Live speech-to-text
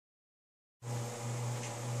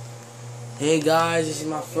Hey guys, this is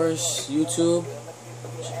my first YouTube.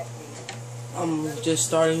 I'm just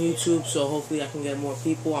starting YouTube, so hopefully I can get more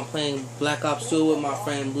people. I'm playing Black Ops 2 with my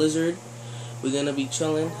friend Blizzard. We're gonna be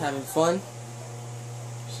chilling, having fun.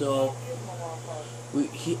 So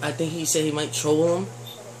I think he said he might troll him.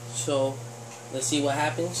 So let's see what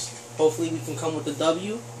happens. Hopefully we can come with the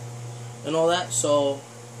W and all that. So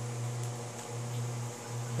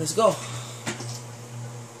let's go.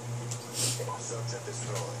 Search and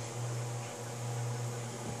destroy.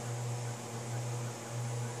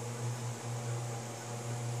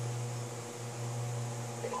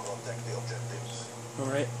 Protect the objectives.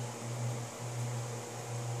 Alright.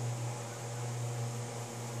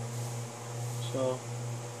 So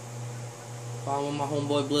following my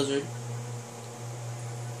homeboy Blizzard.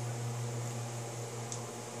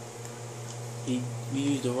 We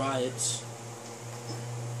use the riots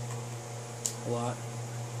a lot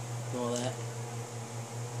and all that.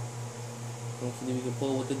 Hopefully we can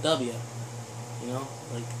pull with the W, you know,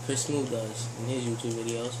 like Chris Smooth does in his YouTube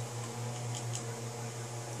videos.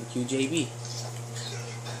 Thank you, JB.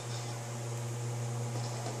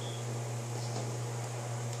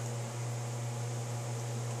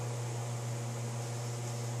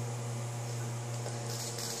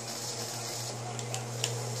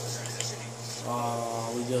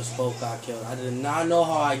 Oh, we just both got killed. I did not know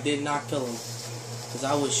how I did not kill him, because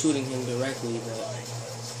I was shooting him directly, but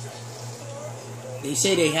they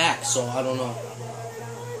say they hacked, so I don't know.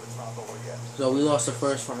 So we lost the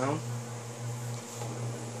first round.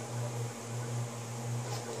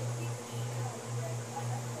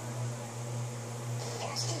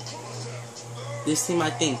 This team, I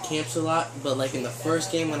think, camps a lot, but like in the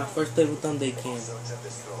first game when I first played with them, they camped.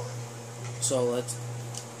 So let's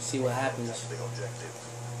see what happens.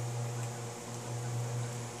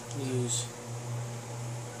 Use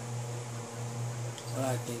what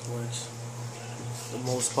I think works for the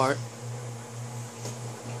most part.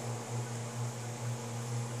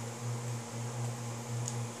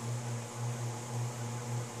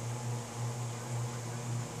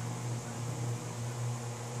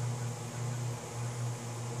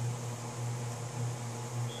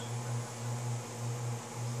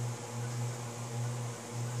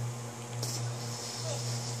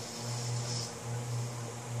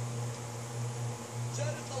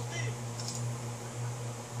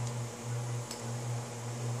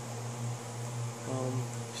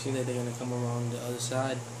 See that they're gonna come around the other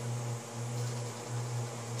side.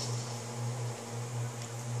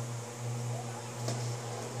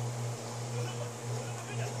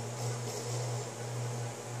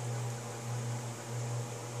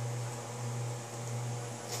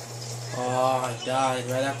 Oh, I died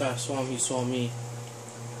right after I saw him. He saw me.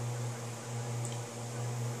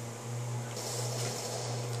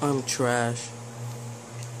 I'm trash.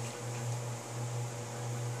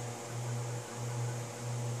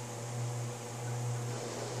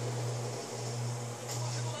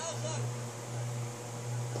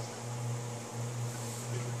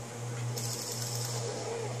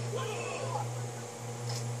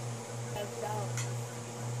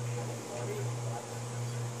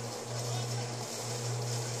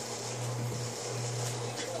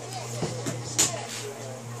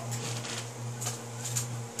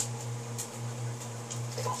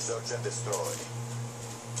 Search and destroy.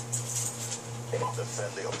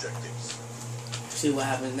 Defend the objectives. See what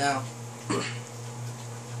happens now. I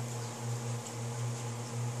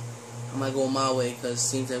might go my way because it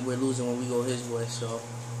seems like we're losing when we go his way. So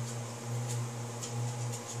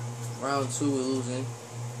round 2 we're losing.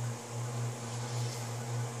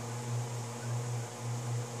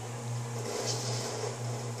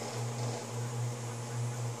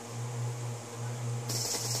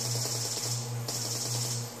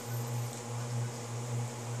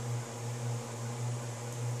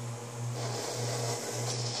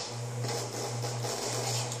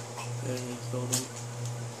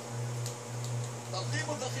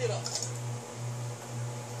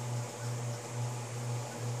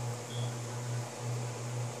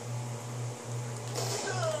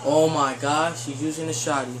 Oh my gosh, he's using a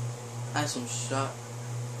shotty. That's some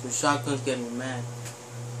shotguns get me mad.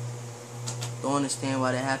 Don't understand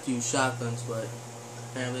why they have to use shotguns, but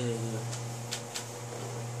apparently they do.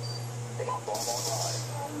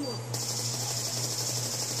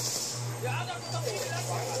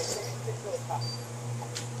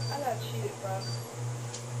 I got cheated, bro.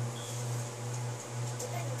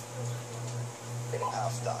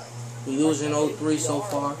 Half-time. We're losing 0-3 so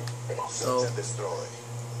far. So Destroy.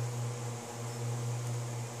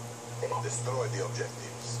 Destroy the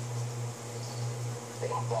objectives.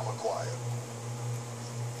 Bomb acquired.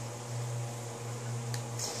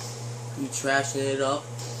 We trashing it up.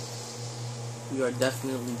 We are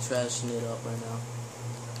definitely trashing it up right now.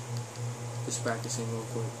 Just practicing real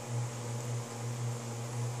quick.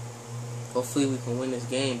 Hopefully we can win this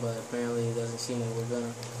game, but apparently it doesn't seem like we're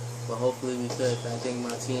gonna. But hopefully we could. I think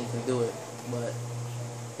my team can do it. But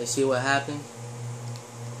let's see what happens.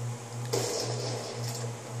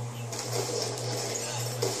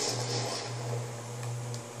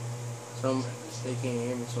 They can't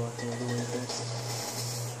hear me, so I can't do anything.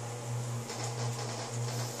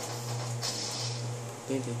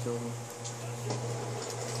 I think they killed me.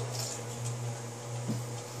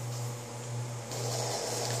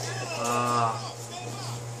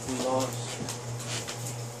 We lost.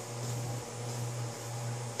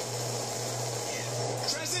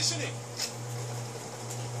 Transitioning.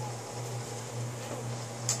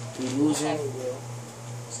 We losing.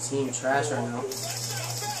 This team trash right now.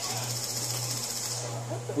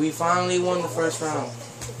 We finally won the first round.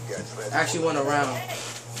 Actually won a round.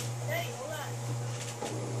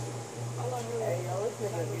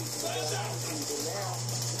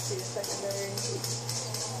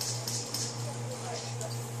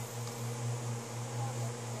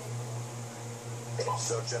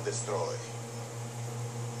 Search and destroy.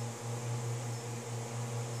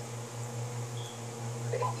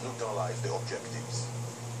 Neutralize the objectives.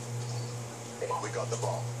 We got the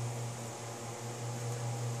bomb.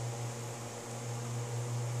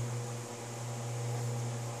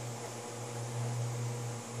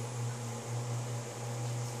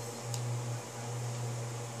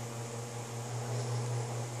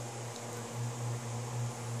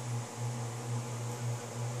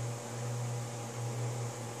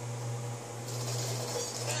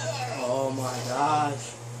 Oh my gosh.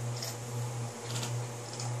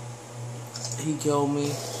 He killed me,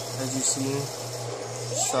 as you see.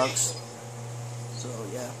 Sucks. So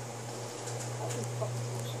yeah.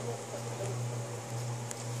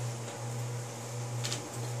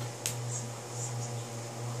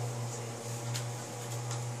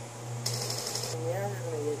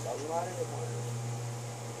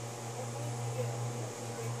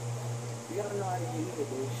 You gotta know how to use it,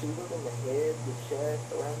 dude. Shoot them in the head, the chest,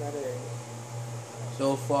 around that area.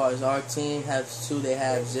 So far as our team has 2, they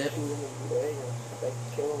have zip. Shoot them in the leg and expect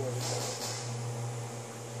to kill them every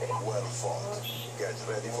time. Well fought. Get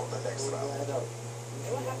ready for the next round. That up.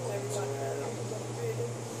 What happened to everybody?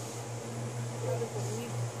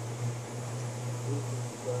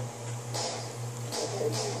 Let's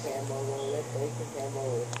take some camo, let's take some camo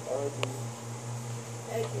with RG.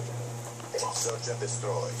 Search and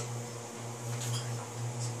destroy.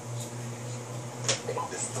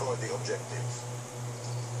 Destroy the objectives.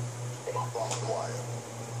 Bomb acquired.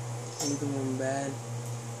 I'm doing bad.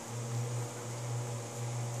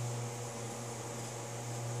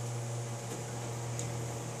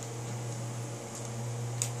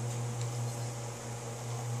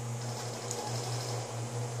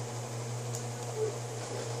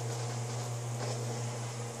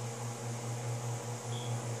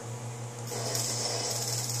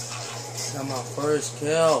 Got my first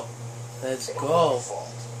kill. Let's go.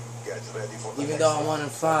 Get ready for the Even next though I'm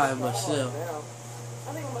round. 1-5, but still.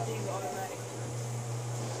 I think I'm about to use automatic.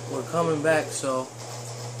 We're coming back, so.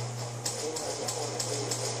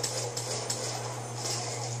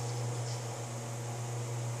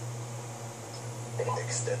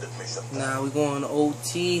 Extended mission time. Now we're going to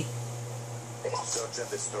OT. Search and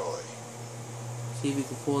destroy. See if we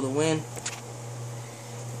can pull the win.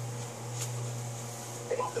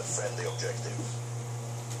 Defend the objectives.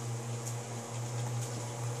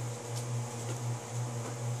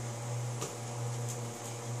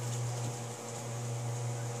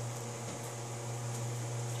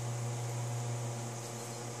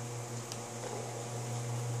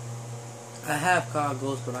 I have COD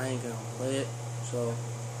Ghost, but I ain't gonna play it, so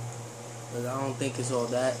 'cause I don't think it's all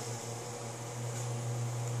that.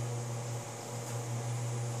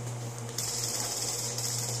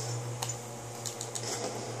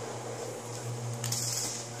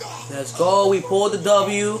 Let's go. We pulled the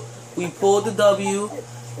W. We pulled the W.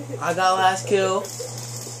 I got last kill.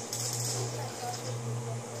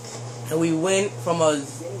 And we went from a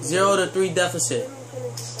 0-3 deficit.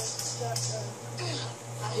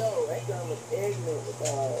 Yo, that gun was ignorant with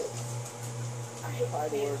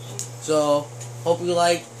fireworks. So, hope you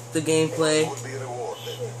like the gameplay. Would be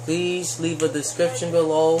rewarded. Please leave a description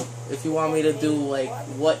below if you want me to do like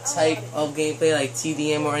what type of gameplay, like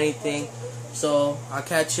TDM or anything. So, I'll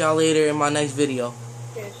catch y'all later in my next video.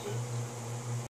 Can't see